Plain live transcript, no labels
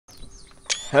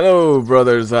Hello,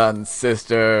 brothers and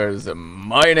sisters.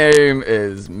 My name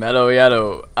is Mellow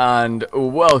Yellow, and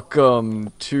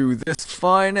welcome to this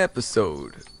fine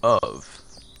episode of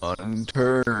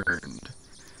Unturned.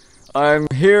 I'm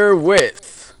here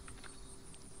with.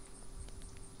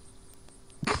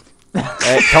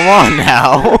 Hey, come on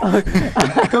now.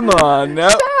 Come on now.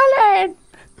 Salad!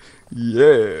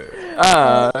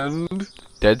 Yeah. And.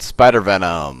 Dead spider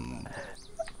venom.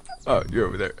 Oh, you're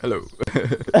over there. Hello.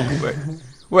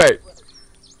 Wait.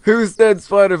 Who's dead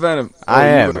spider venom? Oh, I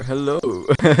am. Hello.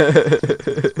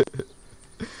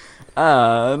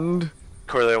 And.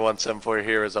 Corley 174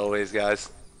 here as always, guys.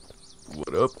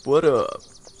 What up? What up?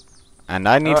 And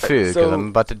I need Alright, food because so- I'm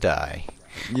about to die.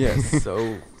 Yes,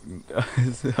 so.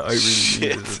 I really need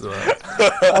it as well.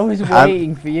 I was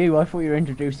waiting for you. I thought you were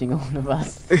introducing all of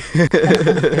us.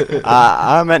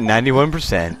 I'm at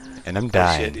 91% and I'm Oh, shit,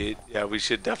 dying. dude. Yeah, we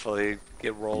should definitely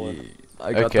get rolling.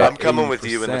 I got Okay. that I'm coming with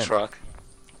you in the 80%. truck.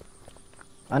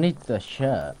 I need the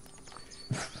shirt.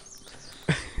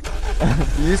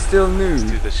 You still Let's do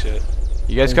new? this shit.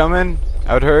 You guys coming?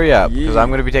 I would hurry up because Yeah, I'm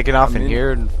gonna be taking off I'm in in.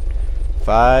 here in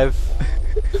 5,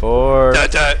 4, Da,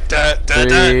 da, da, da,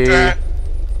 3, da,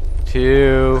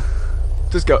 2.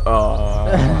 Just go. da.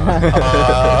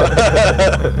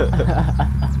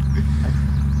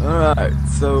 Alright,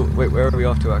 so wait, where are we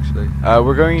off to actually?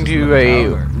 We're going Just to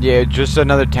another town, just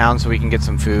another town so we can get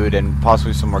some food and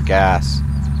possibly some more gas.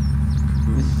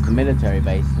 This is the military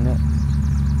base, isn't it?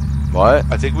 What?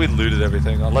 I think we looted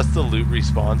everything. Unless the loot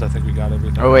respawns, I think we got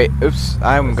everything. Oh wait, oops!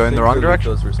 I'm I going the think wrong the loot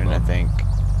direction. does respawn. I think.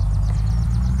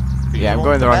 You Yeah, I'm want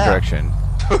going the wrong map? direction.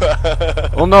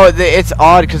 Well, no, it's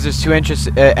odd because there's two entrances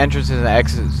and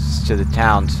exits to the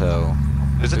town, so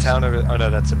There's a town over. Oh no,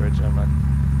 that's the bridge. Never mind.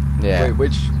 yeah.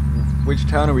 Wait, which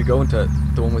town are we going to?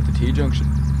 The one with the T junction?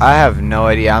 I have no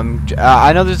idea.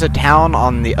 I know there's a town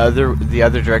on the other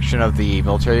direction of the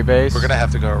military base. We're gonna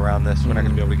have to go around this. We're not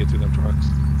gonna be able to get through them trucks.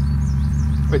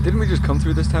 Wait, didn't we just come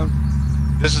through this town?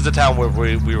 This is the town where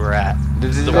we were at.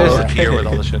 This is The one with this- the pier with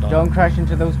all the shit on. Don't crash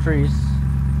into those trees.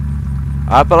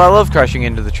 but I love crashing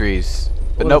into the trees.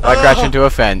 But Well- nope, I crashed into a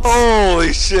fence.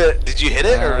 Holy shit! Did you hit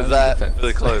it or was that Defense.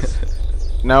 really close?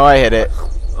 No, I hit it.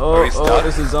 Oh, we stuck?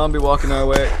 there's a zombie walking our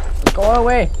way. Go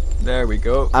away! There we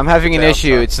go. I'm having an Down,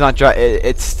 issue. son. It's not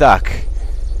it's stuck.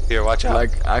 Here, watch out.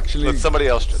 Like, actually. Let somebody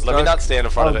else. Let me stuck. not stand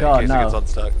in front Oh of it God, in case no. it gets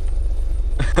unstuck.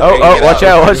 Oh, get watch out.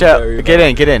 out, watch out. Very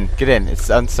Get bad. in. It's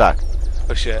unstuck.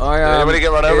 Oh shit! I Did am anybody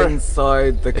get run over?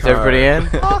 inside the Is car. everybody in?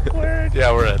 Awkward.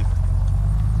 Yeah, we're in.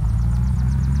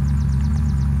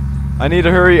 I need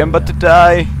to hurry. I'm about to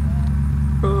die.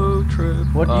 Road trip.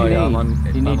 What do you yeah, need? I'm on, Do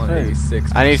you need I'm on food?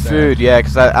 86%. I need food, yeah,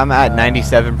 because I'm at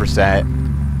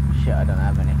 97%. Shit, I don't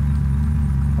have any.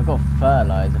 I got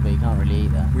fertilizer, but you can't really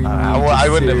eat that. We need well, to I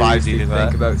wouldn't advise seriously eating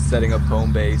think that. about setting up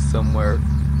home base somewhere.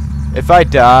 If I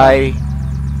die,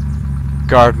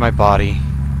 guard my body.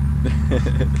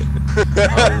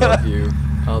 I love you.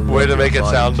 I love Way to your make it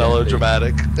body sound gently.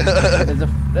 melodramatic.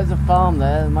 There's a farm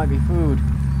there. There might be food.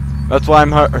 That's why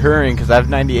I'm hurrying, because I have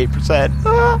 98%.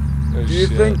 Ah! Oh, Do you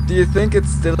shit. think it's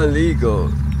still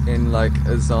illegal in like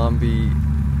a zombie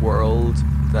world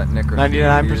that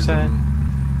necrophilia 99%?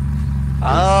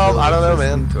 I don't know,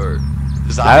 man.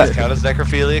 Does zombies count as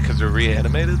necrophilia because they're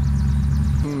reanimated?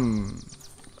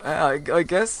 I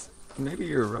guess maybe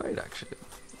you're right actually.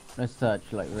 Let's search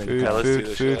like really. Food, Yeah, let's do food,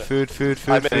 this food, shit. food,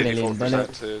 food, I'm food, at food.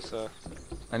 84% too, so.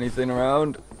 Anything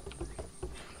around?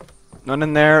 None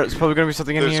in there. There's probably gonna be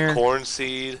something in There's here. corn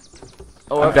seed.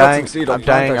 Oh, I'm I've got dying, some seed. I'm I'll plant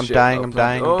dying, that I'm shit. dying, I'll I'm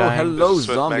plant- dying, Oh, I'm dying. hello, There's a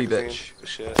Swift zombie magazine. bitch.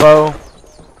 Shit. Bow.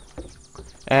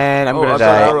 And I'm Oh, gonna I've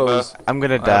got die. arrows. I'm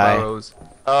gonna I have die. arrows.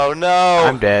 Oh no!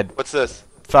 I'm dead. What's this?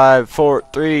 5, 4,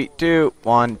 3, 2,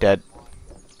 1, dead.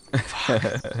 Fuck.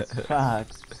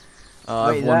 I've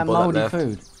Wait, is one that bullet moldy left.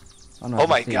 food? no, Oh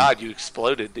my it's seed. god, you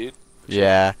exploded, dude.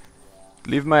 Yeah.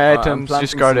 Leave my I'm items. planting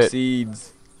Discard some it.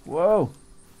 seeds. Whoa.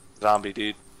 Zombie,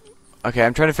 dude. Okay,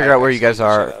 I'm trying to figure out where you guys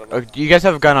are. You guys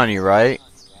have a gun on you, right?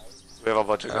 We have a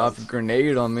bunch of I have guns. a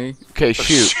grenade on me. Okay, Oh,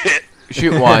 shoot. shit.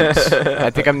 Shoot once.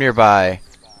 I think I'm nearby.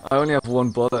 I only have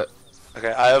one bullet.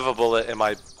 Okay, I have a bullet in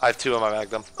my. I have 2 in my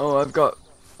magnum. Oh, I've got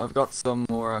some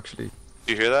more actually.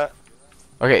 Do you hear that?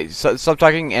 Okay, so, stop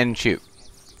talking and shoot.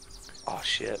 Oh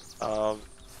shit. Oh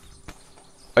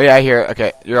yeah, I hear it.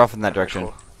 Okay, you're off in that direction.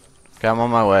 cool. Okay, I'm on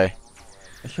my way.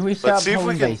 Should we set Let's up see if we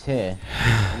home can- base here?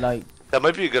 Like, That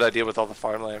might be a good idea with all the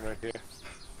farmland right here.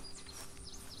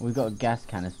 we've got a gas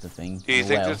canister thing. Do you a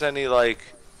think well. there's any like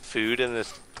food in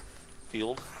this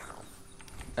field?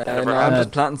 No, Never I'm had-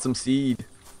 just planting some seed.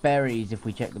 berries if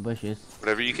we check the bushes?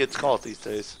 Whatever you kids call it these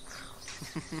days.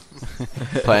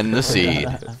 Planting the seed.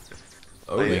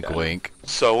 Oh, Wink, yeah. wink.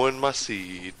 Sowing my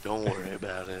seed. Don't worry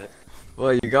about it.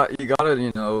 Well, you gotta,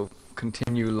 you know,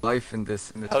 continue life in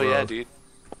this Oh world. yeah, dude.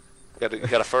 You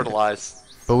gotta fertilize.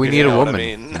 But we If need you a know what I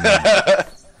woman. mean.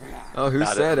 Oh, who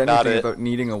Not said it, not anything it. about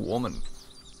needing a woman?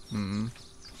 Hmm.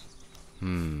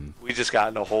 We just got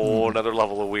in a whole another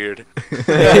level of weird.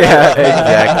 Yeah,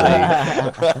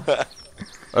 exactly.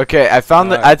 Okay, I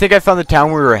found the. I think I found the town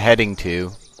we were heading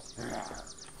to.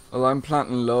 Well, I'm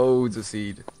planting loads of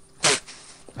seed.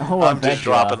 Oh, I I'm bet just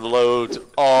you are. dropping loads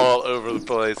all over the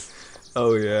place.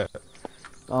 Oh yeah.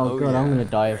 Oh, Oh, god, I'm yeah. gonna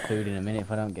die of food in a minute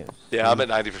if I don't get. Yeah, I'm at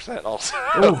 90% also.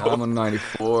 I'm on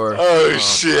 94. Oh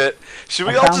shit! Should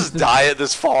we I all found just some- die at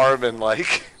this farm and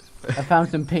like? I found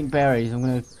some pink berries. I'm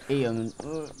gonna eat them.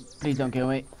 And, please don't kill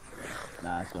me.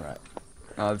 Nah, it's alright.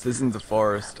 This isn't the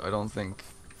forest, I don't think.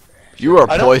 You are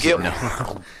I don't poisoned. get-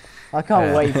 No. I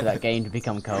can't wait for that game to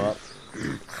become co-op.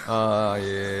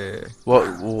 Yeah.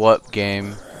 What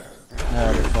game?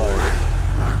 No, the forest.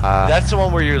 That's the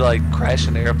one where you're like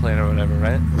crashing an airplane or whatever,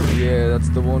 right? Yeah, that's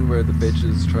the one where the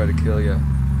bitches try to kill you.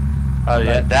 Oh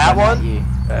yeah, Like, that run at one. you.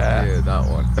 Yeah, that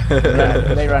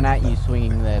one. They run at you,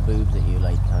 swinging their boobs at you,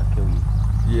 like to kill you.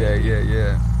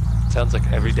 Yeah. Sounds like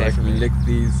every day Like, for me. lick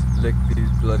these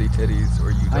bloody titties,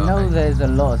 or you die. I know there's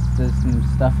there's some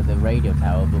stuff at the radio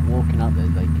tower, but walking up there's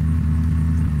like,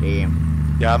 damn.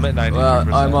 Yeah, I'm at 93%.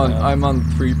 Well, now. I'm on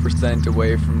 3%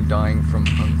 away from dying from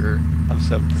hunger. I'm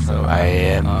 7%. So I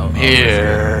am I'll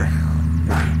here.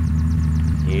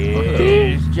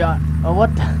 Yes, John. Oh,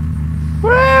 what the?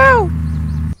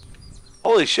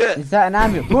 Holy shit! Is that an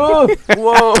ambulance? Whoa!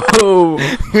 Whoa!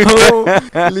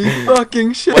 Holy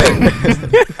fucking shit!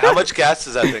 How much gas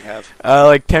does that thing have?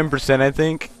 Like 10%, I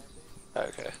think.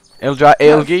 Okay. It'll That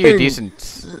give you a thing-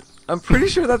 decent. I'm pretty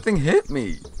sure that thing hit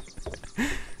me.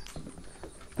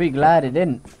 Be glad it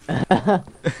didn't. Ooh,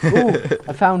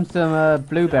 I found some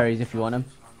blueberries if you want them.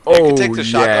 I Oh can take the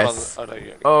shotgun yes. on the, oh no,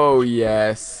 you Oh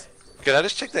yes. Can I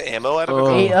just check the ammo out of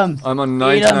Oh, it? Eat 'em. I'm on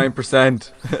Eat 'em.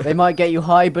 99%. They might get you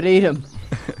high, but eat them.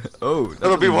 Oh, that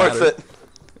It'll be doesn't worth matter.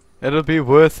 it. It'll be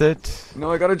worth it.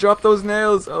 No, I gotta drop those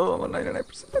nails. Oh, I'm on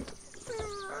 99%.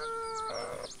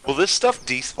 Will this stuff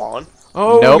despawn?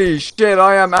 Holy shit!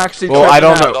 I am actually. Well, I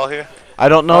tripping don't out. All here? I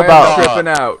don't know I am about. tripping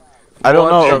out. I don't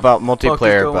What know the about fuck is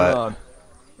multiplayer, going but on?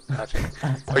 Gotcha.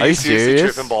 Are Are you you seriously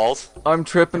serious? tripping balls? I'm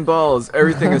tripping balls.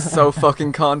 Everything is so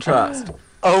fucking contrast.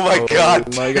 Oh my god.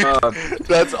 Oh my god.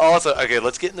 That's awesome. Okay,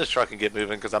 let's get in this truck and get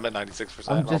moving because I'm at 96%.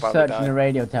 I'm I'll just probably searching die. the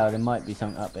radio tower. There might be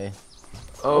something up here.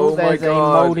 Oh my there's a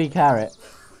god. moldy carrot.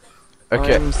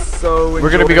 okay. I'm so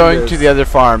We're gonna be enjoying going to this. the other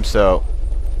farm, so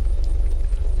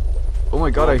Oh my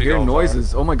god, We'll I be hear going far.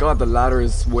 noises. Oh my god, the ladder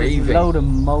is There's a waving. load of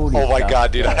moldy Oh my stuff.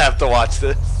 god, dude, I have to watch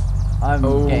this. I'm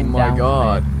Oh getting my down from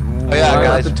god. it. Oh yeah, I'm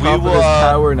guys, at the we top of will, this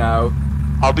tower now.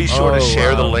 I'll be sure to Oh,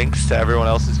 share the wow. links to everyone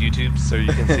else's YouTube so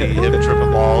you can see him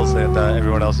tripping balls and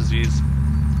everyone else's views.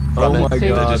 Oh From my it in the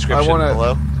god. I description wanna.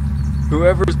 below.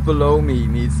 Whoever's below me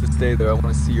needs to stay there. I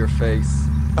wanna see your face.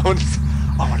 I want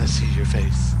to see your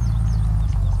face.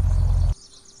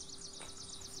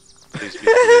 Please be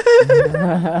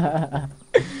food.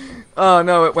 Oh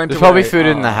no, it went there's away. probably food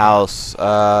in the Oh. house.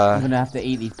 I'm gonna have to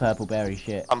eat these purple berry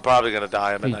shit. I'm probably gonna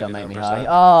die. I'm Please at don't make me 99%. high.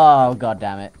 Oh, god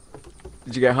damn it.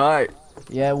 Did you get high?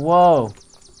 Yeah, whoa.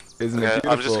 Isn't it Okay,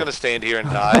 beautiful? I'm just gonna stand here and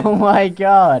die. Oh my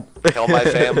god. Kill my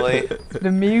family.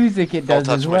 The music it Don't does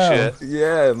touch as my well. shit.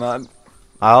 Yeah, man.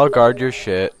 I'll guard your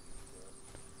shit.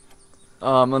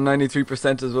 I'm on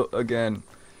 93% as well again.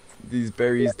 These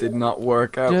berries did not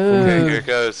work out. Dude. Okay, here it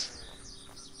goes.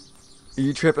 Are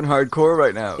you tripping hardcore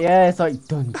right now? Yeah, it's like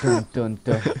dun dun dun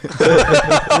dun.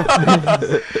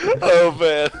 Oh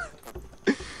man.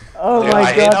 Oh Dude, my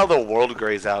I hate how god. the world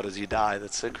grays out as you die.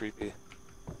 That's so creepy.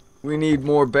 We need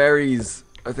more berries.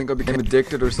 I think I became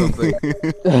addicted or something.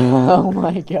 Oh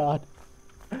my god.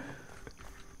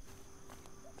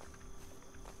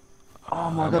 Oh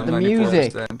my I'm god, on the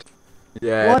music. 94%.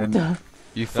 Yeah. What and the?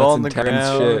 You fall on the intense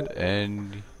ground shit.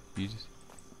 and you just.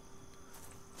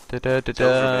 Over,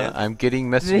 man. I'm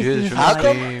getting This messages is from How the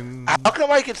come- game. How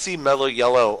come I can see Mellow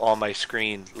Yellow on my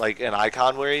screen, like an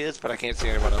icon where he is, but I can't see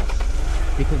anyone else?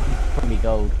 Because it's probably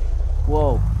gold.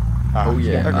 Whoa. Oh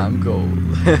yeah, okay. I'm gold.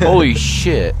 Holy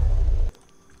shit.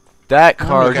 That Oh my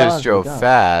car God, just drove we got-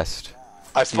 fast.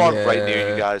 I spawned right near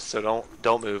Yeah. you guys, so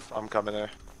don't move. I'm coming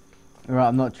there. Right,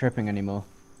 I'm not tripping anymore.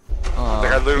 Oh,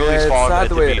 Like, I literally yeah, it's spawned sad at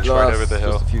the the way it beach right over lasts the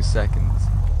hill. Just a few seconds.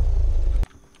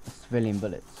 Civilian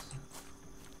bullets.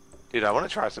 Dude, I want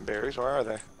to try some berries. Where are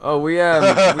they? Oh, we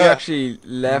actually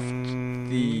left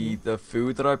Mm. the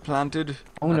food that I planted.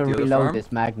 I'm gonna at the other reload farm. this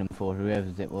Magnum for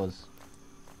whoever's it was.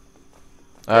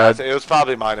 Yeah, it was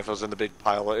probably mine if it was in the big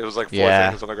pile. It was like 4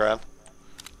 things on the ground.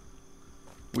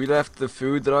 We left the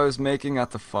food that I was making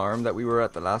at the farm that we were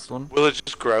at the last one. Will it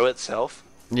just grow itself?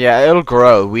 Yeah, it'll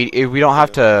grow. We don't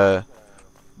have to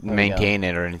maintain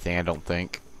it or anything. I don't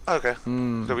think. Okay. So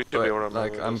we should be able to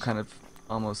like I'm kind of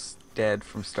almost dead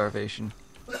from starvation.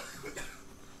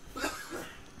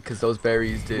 Because those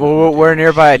berries did. Well, we're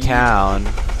nearby a town,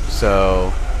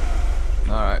 so.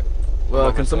 Alright.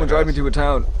 Well, can someone drive me to a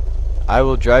town? I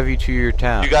will drive you to your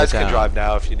town. You guys can drive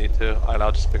now if you need to, and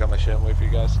I'll just pick up my shit and wait for you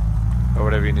guys. Or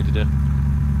whatever you need to do.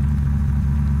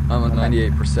 I'm on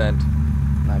 98%.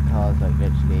 My car's like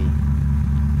literally.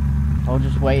 I'll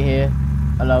just wait here,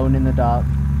 alone in the dark.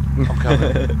 I'm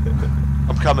coming.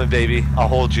 I'm coming, baby. I'll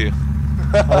hold you.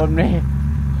 Hold me.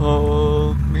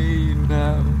 Hold me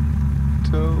now.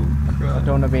 Don't cry. I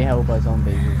don't want to be held by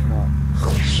zombies. It's not.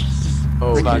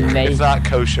 Oh, It's not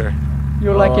kosher.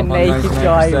 You're like a I'm on naked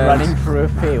guy 99%. running through a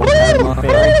field. I'm on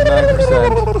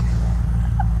 99%.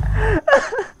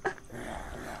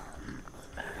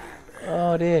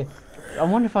 Oh dear. I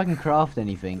wonder if I can craft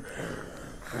anything.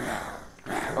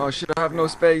 Oh shit, I have no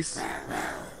space.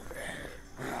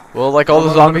 Well, like all the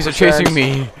I'm on zombies are 100%. chasing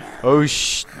me. Oh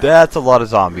that's a lot of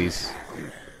zombies.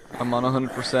 I'm on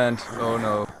 100%. Oh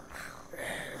no.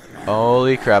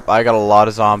 Holy crap! I got a lot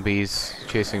of zombies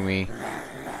chasing me.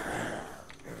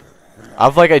 I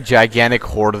have like a gigantic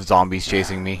horde of zombies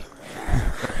chasing me.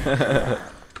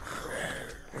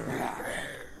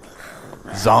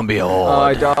 Zombie horde. Oh,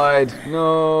 I died.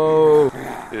 No.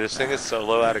 Dude, this thing is so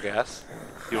low out of gas.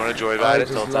 You want to joyride it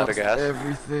till it's out of gas?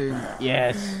 Everything.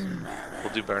 Yes.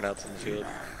 We'll do burnouts in the field.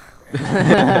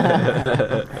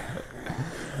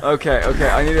 Okay,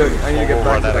 I need to get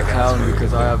back to the town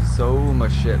because I have so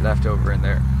much shit left over in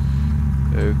there.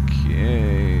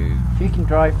 Okay. If you can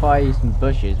drive by some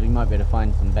bushes, we might be able to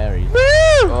find some berries.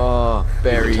 Oh,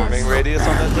 berries. Turning radius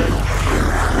on that thing?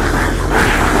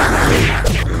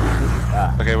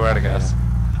 Okay, we're out of gas.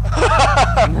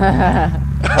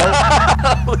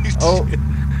 Holy shit.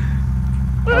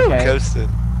 Okay. Coasting.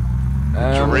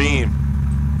 Dream.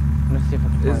 Let's see if I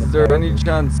can find a Is there berry. any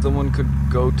chance someone could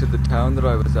go to the town that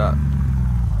I was at?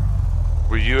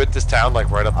 Were you at this town, like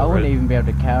right up the I wouldn't road? even be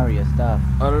able to carry your stuff.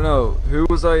 I don't know. Who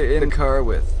was I in the car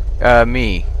with?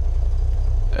 Me.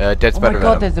 Dead Oh Spider my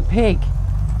god, Venom. there's a pig.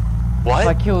 If I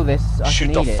What? kill this, I Shoot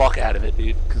can the eat it. fuck out of it,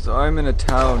 dude. Because I'm in a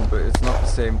town, but it's not the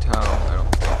same town, I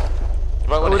don't think. You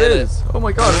might want Oh, to it hit is. Oh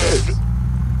my god, it is.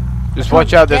 Just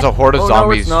watch out, there's a horde of Oh, no,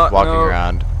 zombies it's not, walking no.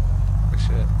 around. Oh,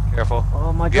 shit. Careful.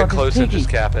 Oh my Get god, close there's and just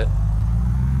piggy. cap it.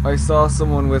 I saw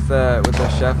someone with a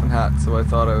chef and hat, so I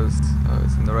thought I was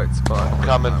in the right spot. but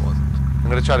Coming. I wasn't. I'm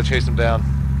gonna try to chase him down.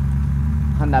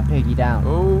 Hunt that piggy down.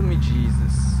 Oh me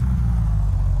Jesus.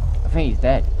 I think he's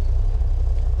dead.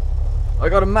 I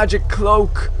got a magic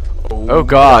cloak. Oh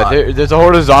god, there's a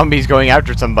horde of zombies going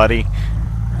after somebody.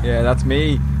 Yeah, that's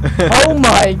me. Oh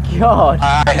my god.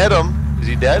 I hit him. Is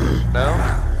he dead? No?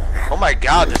 Oh my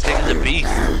god, this thing is a beast.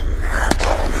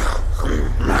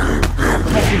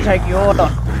 Let me take your order.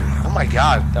 Oh my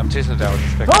god, I'm chasing it down with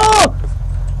this thing. Oh!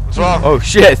 What's wrong? Oh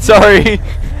shit, sorry.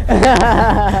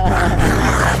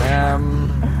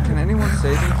 Can anyone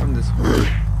save me from this horde?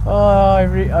 Oh,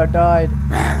 I died.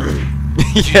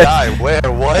 Yes. Die, where,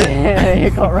 what? You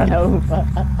got run over.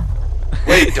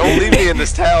 Wait, don't leave me in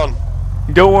this town.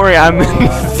 Don't worry, I'm in Oh,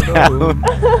 this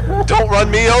town. Don't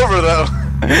run me over though.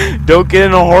 Don't get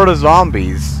in a horde of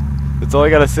zombies. That's all I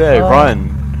gotta say. Oh.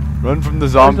 Run. Run from the I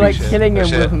was zombies. like Shit. killing Oh, him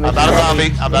shit. with a I'm not a machine.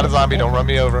 zombie. I'm not a zombie. Don't run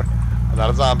me over. I'm not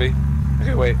a zombie.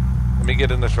 Okay, wait. Let me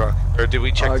get in the truck. Or did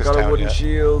we check I this got a town wooden yet?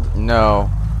 shield. No.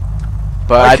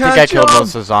 But I I think I can't killed jump.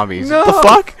 most of the zombies. No. What the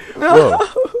fuck? No.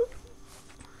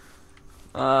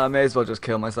 Whoa. May as well just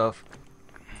kill myself.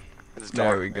 It's There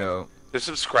dark. we go. There's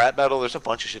some scrap metal. There's a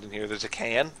bunch of shit in here. There's a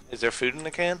can. Is there food in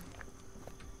the can?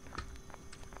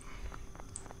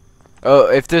 Oh,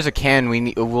 if there's a can, we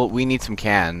need some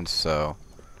cans. So.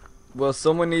 Well,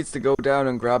 someone needs to go down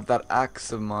and grab that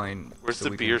axe of mine. Where's so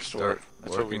the we beer can store? start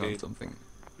That's what we working on need. something.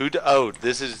 Oh,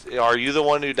 this is. Are you the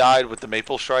one who died with the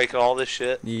maple strike and all this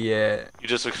shit? Yeah. You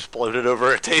just exploded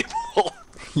over a table.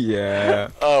 Yeah.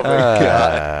 Oh my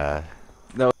god.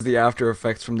 That was the after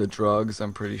effects from the drugs,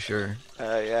 I'm pretty sure.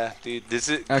 Yeah, dude. This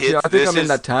is. Actually, kids, I think this I'm in is-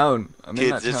 that town. I'm in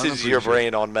Kids, that this town, I'm is pretty your sure.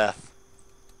 brain on meth.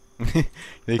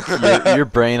 your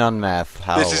brain on meth.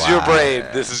 How This is your wow. brain.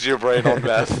 This is your brain on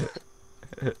meth.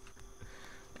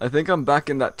 I think I'm back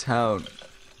in that town.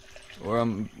 Or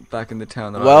I'm back in the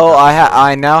town that Well, I was at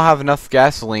I now have enough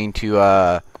gasoline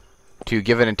to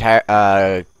give an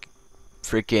entire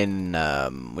freaking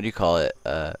what do you call it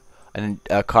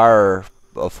a car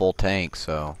a full tank,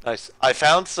 so. Nice. I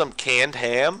found some canned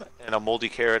ham and a moldy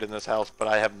carrot in this house, but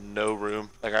I have no room.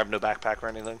 Like I have no backpack or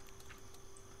anything.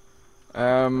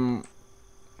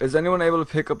 Is anyone able to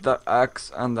pick up that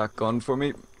axe and that gun for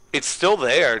me? It's still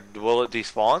there. Will it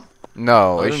despawn?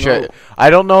 No, I it don't should. know. I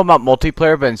don't know about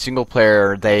multiplayer, but in single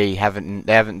player they haven't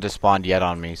despawned yet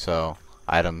on me. So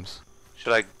items.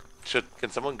 Can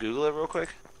someone Google it real quick?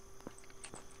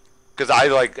 Because I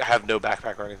like have no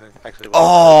backpack or anything. Actually.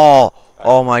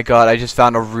 Oh my God! I just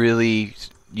found a really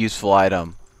useful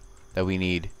item that we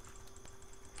need.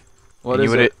 What And is you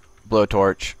would it?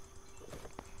 Blowtorch.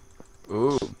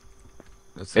 Ooh,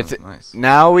 that sounds It's nice.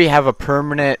 now we have a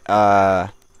permanent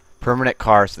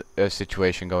car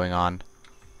situation going on.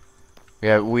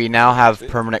 Yeah, we now have Sweet.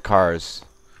 permanent cars.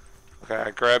 Okay,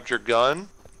 I grabbed your gun,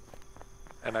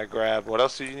 and I grabbed. What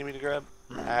else do you need me to grab?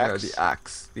 Axe. The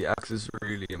axe. The axe is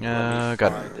really important. Yeah,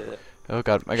 got. Find it. Oh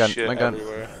God, my gun, Shit my gun.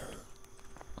 everywhere.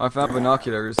 I found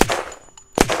binoculars.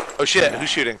 Oh shit! Who's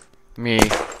shooting? Me.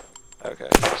 Okay,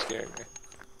 you're scaring me.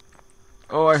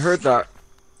 Oh, I heard that.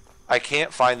 I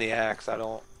can't find the axe. I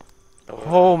don't.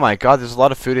 Oh my God, there's a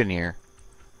lot of food in here.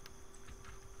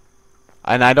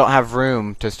 And I don't have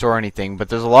room to store anything, but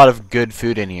there's a lot of good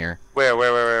food in here.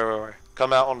 Where?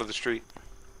 Come out onto the street.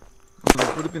 Oh,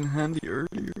 it would have been handy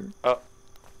earlier.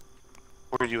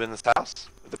 Were you in this house?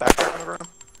 With the backpack on the ground?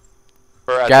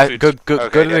 Or at Ga the food go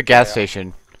okay, to yeah, the gas yeah.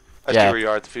 station. I see Yeah. where you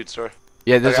are at the food store.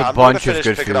 Yeah, there's Okay, a I'm gonna bunch of finish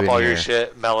good picking food up all in your here.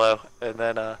 shit, Mellow, and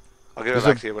then I'll give There's it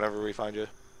a- back to you whenever we find you.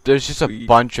 There's just a Sweet.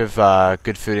 bunch of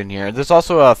good food in here. There's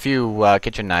also a few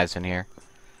kitchen knives in here.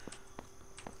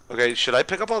 Okay, should I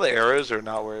pick up all the arrows or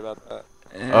not worry about that?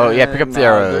 Oh, yeah, pick up the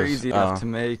They're arrows. easy enough Oh. to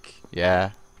make,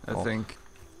 Yeah, I Oh. think.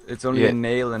 It's only Yeah. a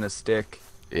nail and a stick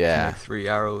to yeah. make 3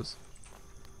 arrows.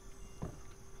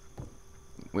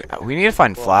 We need to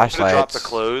find Well, I'm gonna drop flashlights. the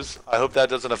clothes. I hope that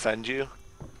doesn't offend you.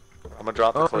 I'm gonna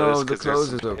drop the Oh clothes no, the because there's clothes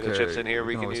some is potato okay. chips in here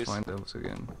we can always use. find those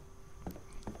again.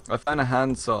 I found a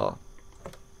handsaw.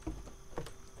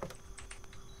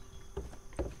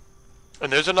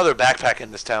 And there's another backpack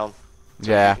in this town.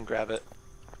 So Yeah. You can grab it.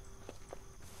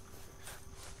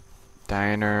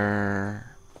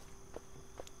 Diner.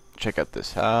 Check out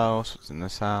this house. What's in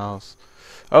this house?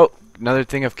 Oh, another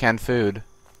thing of canned food.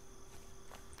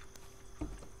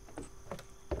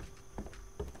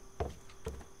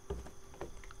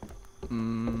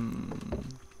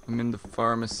 I'm in the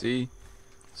pharmacy.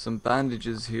 Some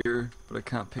bandages here, but I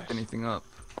can't pick anything up.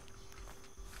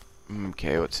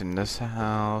 Okay, what's in this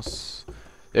house?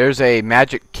 There's a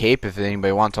magic cape if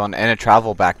anybody wants one, and a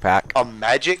travel backpack. A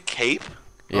magic cape?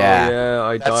 Yeah, Oh, yeah,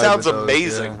 I That died sounds with those,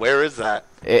 amazing. yeah. Where is that?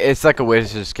 It's like a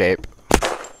wizard's cape.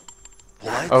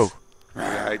 What? Oh,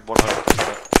 Yeah, I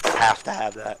 100% have to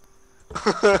have that.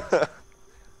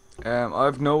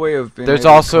 I've no way of being there's able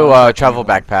to also a contact travel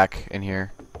anyone. backpack in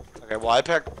here. Okay, well I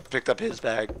picked up his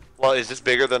bag. Well, is this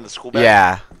bigger than the school bag?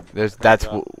 Yeah, that's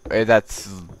Yeah. that's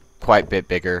quite a bit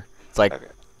bigger. It's like Okay.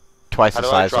 twice How the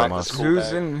do I size drop the almost. school Who's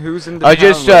bag? in the Oh, town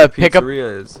just, where the pick up-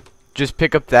 pizzeria is? Just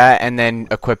pick up that and then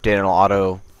equip it and it'll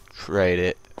auto trade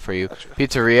it for you. Gotcha.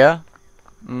 Pizzeria.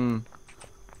 Mm.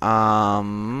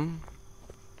 I'm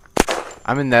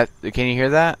in that. Can you hear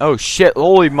that? Oh shit!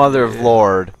 Holy mother of Yeah.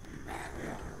 Lord!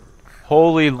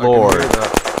 Holy I can Lord! hear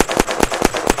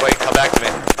that. Wait, come back to me.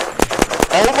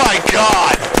 Oh my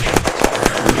god!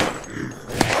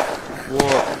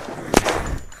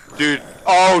 Whoa. Dude,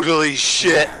 holy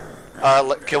shit.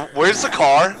 Where's the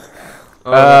car?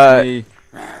 Oh, that's me.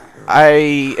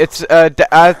 It's at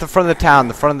the front of the town.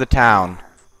 The front of the town.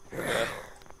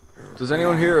 Does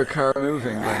anyone hear a car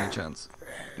moving by any chance?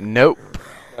 Nope.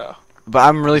 No. But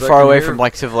I'm really 'Cause I far can away hear- from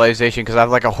like civilization because I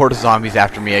have like a horde of zombies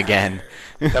after me again.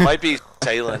 That might be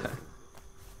Talon.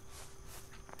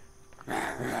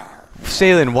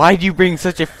 Salen, why do you bring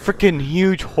such a freaking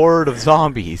huge horde of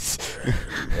zombies?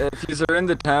 If you are in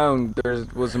the town, there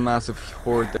was a massive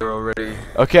horde there already.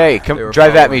 Okay, They come were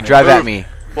drive at me. following me. Drive at Move. me.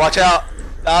 Watch out!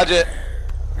 Dodge it!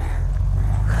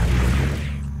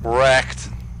 Wrecked.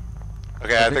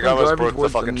 Okay, I think I I'm almost driving broke the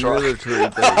towards fucking truck. military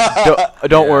base.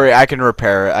 Don't Yeah. worry, I can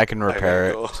repair it. I can repair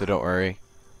Okay, cool. it, so don't worry.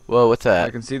 Whoa, what's I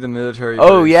that? can see the military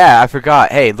Oh base. yeah, I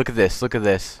forgot. Hey, look at this. Look at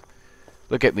this.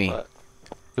 Look at me. What?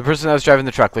 The person that was driving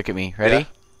the truck. Look at me. Ready? Yeah.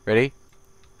 Ready?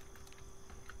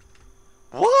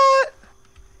 What?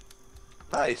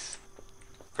 Nice.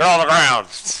 Get on the ground!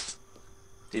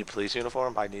 Need a police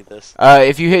uniform? I need this.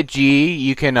 If you hit G,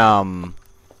 you can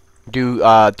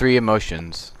do 3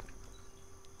 emotions.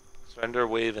 Surrender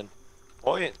waving.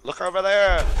 Point, look over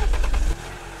there!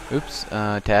 Oops.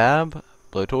 Tab.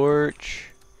 Blowtorch.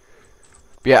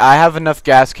 Yeah, I have enough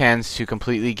gas cans to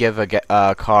completely give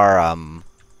a car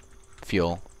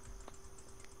fuel.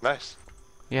 Nice.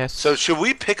 Yes. So should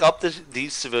we pick up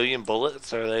these civilian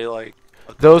bullets? Or are they like?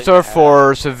 A those thing are to have?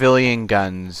 for civilian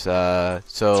guns. So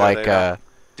like they not-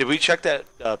 Did we check that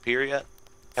pier yet?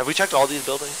 Have we checked all these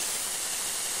buildings?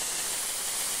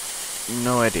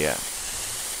 no idea.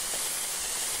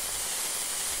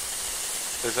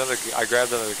 There's another. I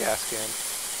grabbed another gas can.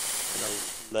 And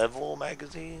a level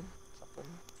magazine.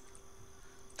 Something.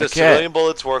 Does Okay. civilian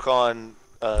bullets work on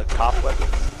cop weapons?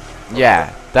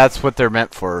 Yeah, that's what they're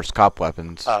meant for, is cop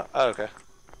weapons. Oh, okay.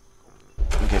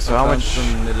 Okay, so I how found much?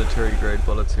 some military grade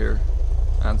bullets here,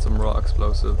 and some raw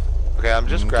explosive. Okay, I'm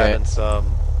just Okay. grabbing some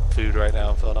food right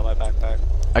now and filling up my backpack.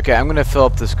 Okay, I'm gonna fill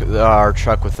up this our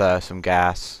truck with some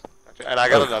gas. And I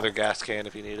got another gas can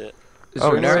if you need it. Is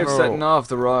Oh, there any way of no. setting off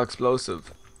the raw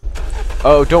explosive?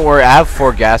 Oh, don't worry, I have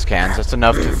 4 gas cans. That's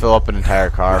enough to fill up an entire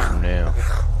car from new.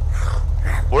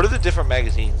 What are the different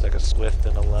magazines, like a Swift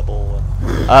and a Level?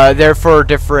 And... They're for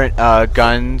different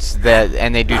guns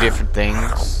and they do different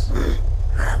things.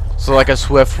 So like a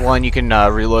Swift one, you can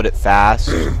reload it fast,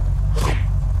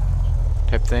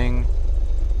 type thing.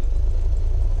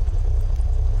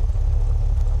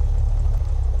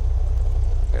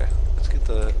 Okay, let's get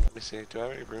the. Let me see. Do I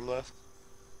have any room left?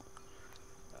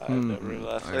 I have no room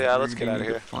left. So yeah, let's get out of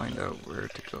here. Find out where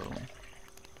to go.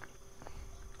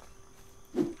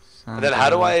 And then how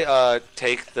do I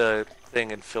take the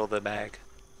thing and fill the mag?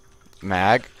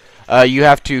 Mag. You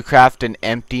have to craft an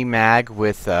empty mag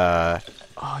with Oh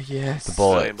yes. the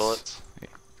bullets. Civilian bullets. I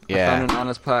Yeah, found an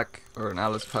Alice pack or an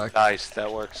Alice pack. Nice,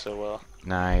 that works so well.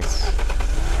 nice.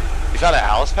 You found an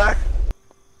Alice pack?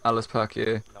 Alice pack,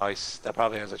 yeah. Nice. That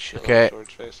probably has a shit Okay.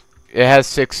 storage space. It has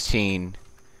 16.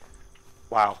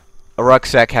 Wow. A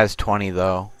rucksack has 20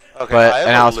 though, Okay, but I have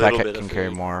an a Alice little pack bit can of carry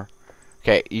food. more.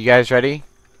 Okay, you guys ready?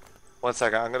 1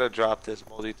 second, I'm gonna drop this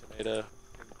moldy tomato and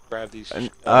grab these. You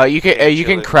canned can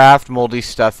chili. craft moldy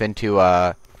stuff into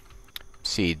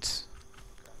seeds.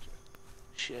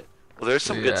 Shit. Well, there's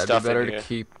some So, good yeah, stuff it'd be better in to here.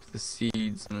 keep the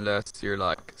seeds unless you're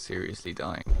like seriously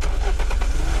dying.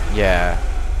 Yeah.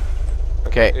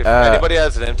 Okay. If anybody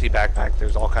has an empty backpack,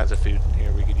 there's all kinds of food in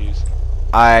here we could use.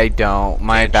 I don't.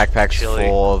 My Canned backpack's chili.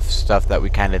 full of stuff that we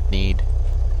kind of need.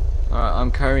 Alright,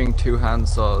 I'm carrying 2 hand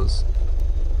saws.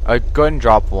 Go ahead and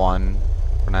drop one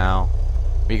for now.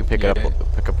 We can pick Yeah.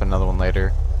 pick up another one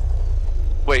later.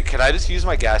 Wait, can I just use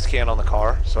my gas can on the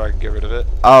car so I can get rid of it?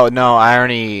 Oh no, I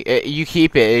already. You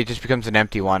keep it. It just becomes an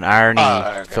empty one. I already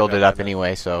Okay, filled it okay, up okay.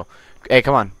 anyway. So, hey,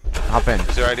 come on, hop in.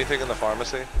 Is there anything in the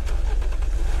pharmacy?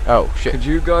 Oh shit. Could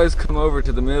you guys come over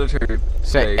to the military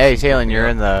base Hey, and pick Talon, me you're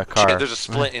up? in the car. Shit, there's a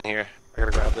splint in here. I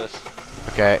gotta grab this.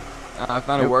 Okay. I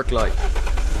found a Yep. work light.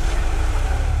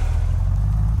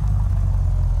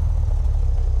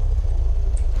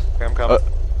 Okay, I'm coming.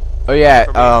 Oh yeah.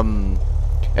 For me.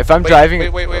 If I'm Wait,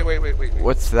 driving. Wait.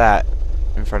 What's that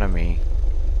in front of me?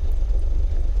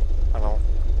 I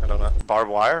don't know. Barbed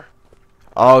wire?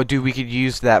 Oh, dude, we could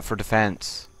use that for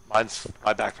defense. My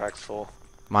backpack's full.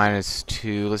 Mine is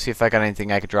 2. Let's see if I got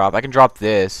anything I could drop. I can drop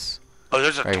this. Oh,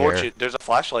 there's a Right torch. here. There's a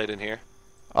flashlight in here.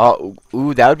 Oh,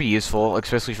 ooh, that would be useful,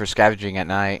 especially for scavenging at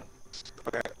night.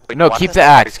 Okay. Wait, No, what keep the the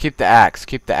heck? axe. Keep the axe.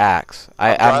 Keep the axe.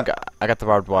 I I'm got the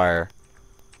barbed wire.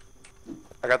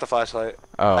 I got the flashlight.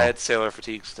 Oh. I had sailor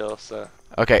fatigue still, so.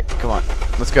 Okay, come on.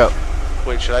 Let's go.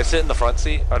 Wait, should I sit in the front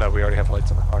seat? Oh no, we already have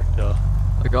lights in the car. Duh.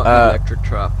 I got an electric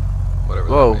trap. Whatever.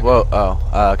 that Whoa, may be. whoa.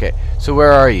 Oh, okay. So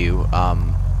where are you?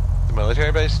 The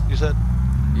military base, you said?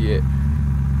 Yeah,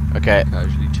 Okay.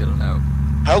 casually chilling out.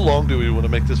 How long do we want to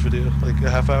make this video? Like a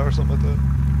half hour or something like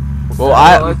that? Well,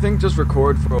 I think just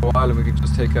record for a while and we can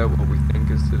just take out what we think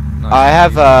is the nice I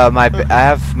have easy. I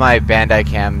have my Bandai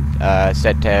cam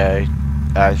set to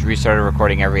restart a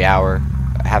recording every hour,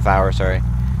 half hour, sorry.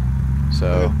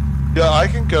 So Yeah, I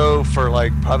can go for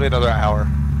like probably another hour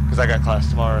because I got class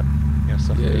tomorrow. Yeah,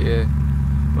 stuff to do. Yeah.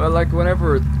 Well, like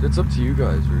whenever it's up to you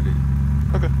guys, really.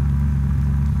 Okay.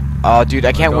 oh, dude,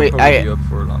 I can't I'll wait. probably be up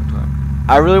for a long time.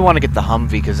 I really want to get the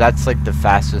Humvee because that's like the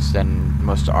fastest and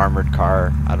most armored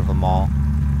car out of them all.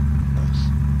 Nice.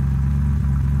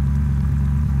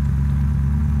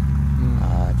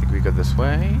 I think we go this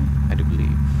way. I do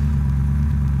believe.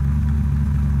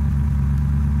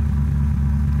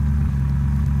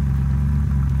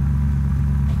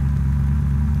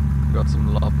 Got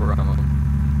some lopper ammo.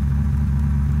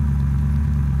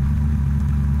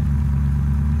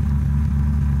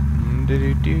 Do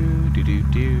do do do do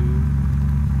do.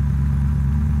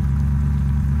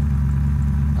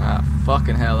 Ah,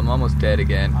 fucking hell! I'm almost dead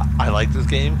again. I like this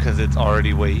game because it's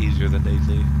already way easier than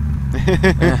DayZ.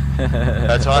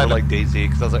 That's why I like DayZ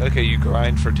because I was like, okay, you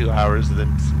grind for 2 hours and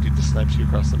then some dude just snipes you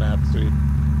across the map, dude.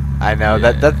 I know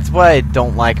Yeah. that's what I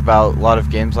don't like about a lot of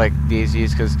games like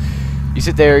DayZ's, because you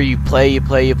sit there, you play,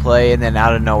 and then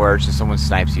out of nowhere, it's just someone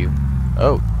snipes you.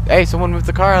 Oh, hey, someone moved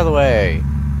the car out of the way.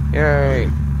 Yay.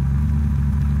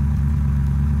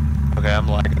 Okay, I'm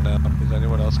lagging now. Is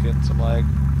anyone else getting some lag?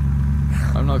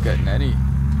 I'm not getting any.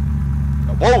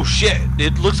 Whoa, shit!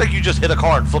 It looks like you just hit a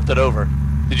car and flipped it over.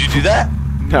 Did you do that?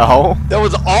 No. That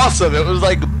was awesome. It was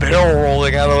like barrel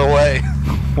rolling out of the way.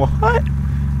 What?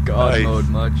 God Nice. mode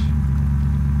much.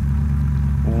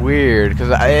 Weird, because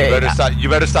You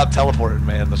better stop teleporting,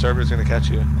 man. The server's gonna catch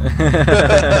you.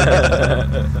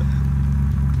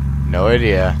 no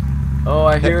idea. Oh,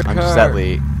 I hear a I'm car. just that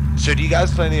late. So do you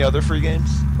guys play any other free games?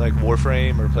 Like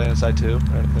Warframe or PlanetSide 2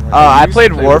 or anything like I used to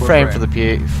played play Warframe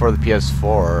Warframe. for the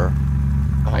PS4.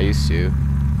 Oh. I used to.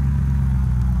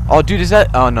 Oh, dude, is that?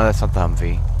 Oh no, that's not the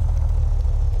Humvee.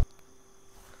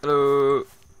 Hello.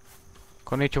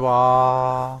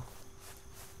 Konnichiwa.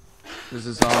 There's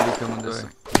a zombie coming this way.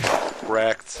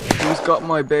 Wrecked. Who's got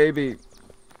my baby?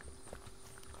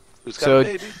 Who's got So, a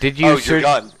baby? did you Oh, your search?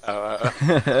 gun.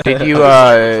 Did you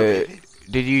Baby.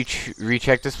 did you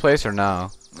recheck this place or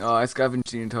no? Oh, I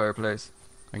scavenged the entire place.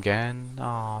 Again?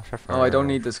 Oh, Oh, I don't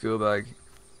need the school bag.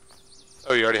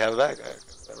 Oh, you already have that? Okay,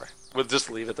 whatever. We'll just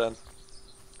leave it then.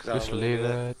 'Cause I don't Just really leave need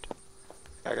it.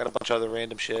 I got a bunch of other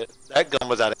random shit. That gun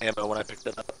was out of ammo when I picked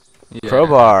it up. Yeah.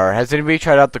 Crowbar. Has anybody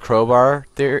tried out the crowbar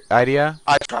idea?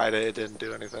 I tried it. It didn't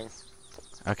do anything.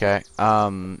 Okay.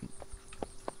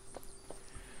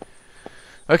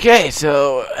 Okay,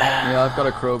 so. Yeah, I've got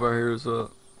a crowbar here as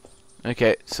well.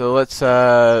 Okay, so let's.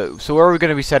 So where are we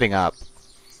gonna be setting up?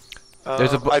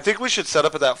 There's a I think we should set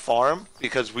up at that farm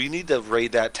because we need to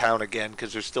raid that town again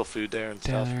because there's still food there and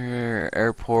stuff.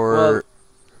 Airport. Well,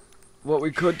 what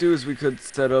we could do is we could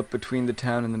set up between the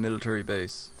town and the military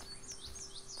base.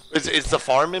 Is the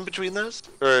farm in between those,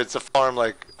 or it's a farm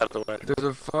like out of the way? There's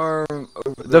a farm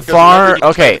over The there. Because farm. remember you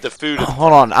Okay. tried the food.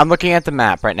 Hold on. I'm looking at the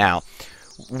map right now.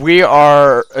 We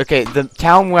are okay. The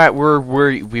town that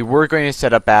we were going to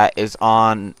set up at is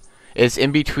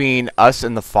in between us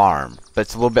and the farm, but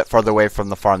it's a little bit farther away from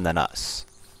the farm than us.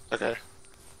 Okay.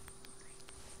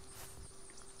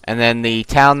 And then the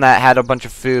town that had a bunch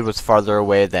of food was farther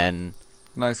away than.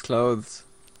 Nice clothes.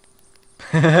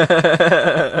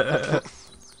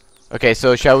 Okay,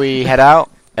 so shall we head out?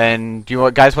 And do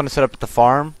you guys want to set up at the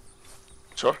farm?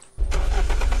 Sure.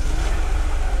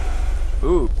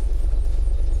 Ooh,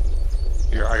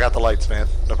 Here, I got the lights, man.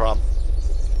 No problem.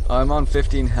 I'm on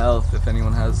 15 health. If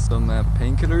anyone has some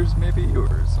painkillers, maybe,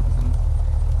 or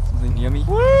something yummy.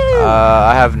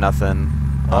 I have nothing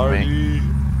on me.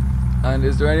 And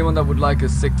is there anyone that would like a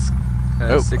six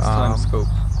time scope?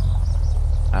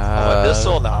 A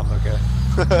pistol? Nah, I'm okay.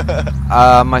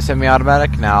 My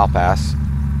semi-automatic? Nah, I'll pass.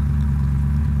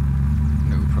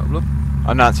 No problem.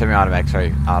 Oh, not semi-automatic.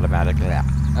 Sorry, automatic. Yeah.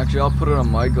 Actually, I'll put it on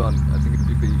my gun. I think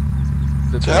it'd be.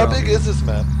 So how big is this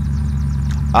map?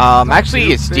 Actually,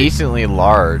 too it's big. decently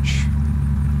large.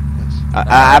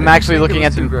 I'm actually looking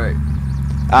at the. Great.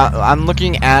 I'm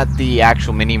looking at the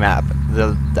actual mini map.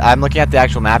 I'm looking at the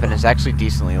actual map, and it's actually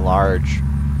decently large.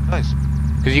 Nice.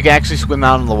 Because you can actually swim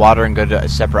out in the water and go to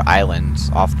separate islands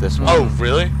off this one. Oh,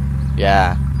 really?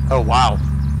 Yeah. Oh, wow.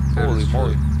 That Holy is true.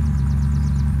 moly.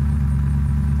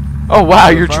 Oh wow,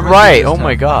 The you're pharmacy right. this Oh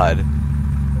my time.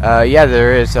 god. Yeah,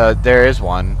 there is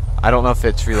one. I don't know if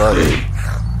it's reloaded.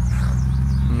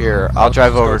 Here, I'll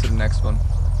drive just go over to to the next one.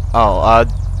 Oh,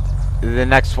 the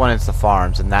next one is the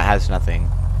farms, and that has nothing.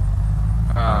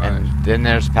 And then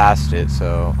there's past it,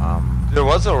 so There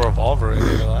was a revolver in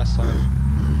here last time.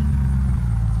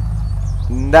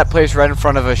 that place right in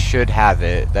front of us should have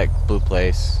it. That blue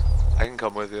place. I can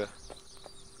come with you.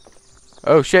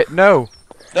 Oh shit! No.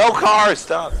 No car,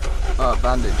 stop.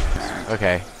 Bandage.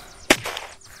 Okay.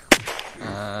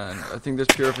 And I think there's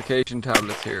purification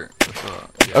tablets here. That's all.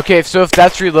 Yeah. Okay, so if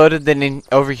that's reloaded, then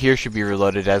over here should be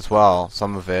reloaded as well.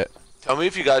 Some of it. Tell me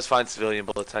if you guys find civilian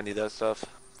bullets. I need that stuff.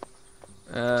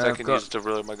 So I I've can got use it to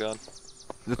reload my gun.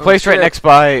 The place right shit. next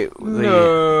by the.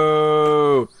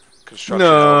 No. Construction.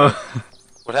 No. element.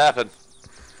 What happened?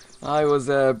 I was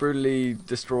brutally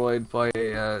destroyed by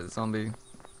a zombie.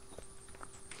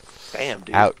 Damn,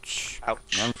 dude. Ouch.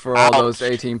 Ouch. And for all Ouch. those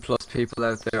 18 plus people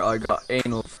out there, I got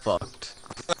anal fucked.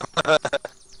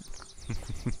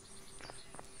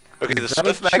 Okay, the Is that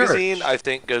a Swift magazine church? I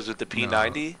think goes with the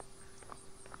P90,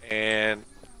 and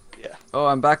yeah. Oh,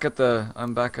 I'm back at the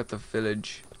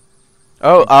village.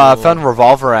 Oh, Cool. found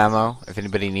revolver ammo. If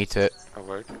anybody needs it. Oh,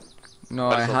 word. No,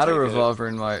 Might I as well had a take it. revolver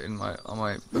on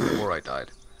my before I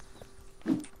died.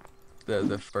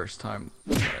 The first time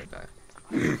that I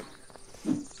died.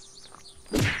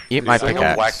 Eat my I can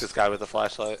whack pickaxe. this guy with a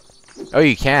flashlight. Oh,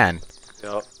 you can.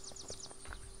 Yep.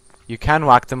 You can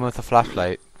whack them with a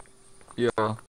flashlight. Yeah.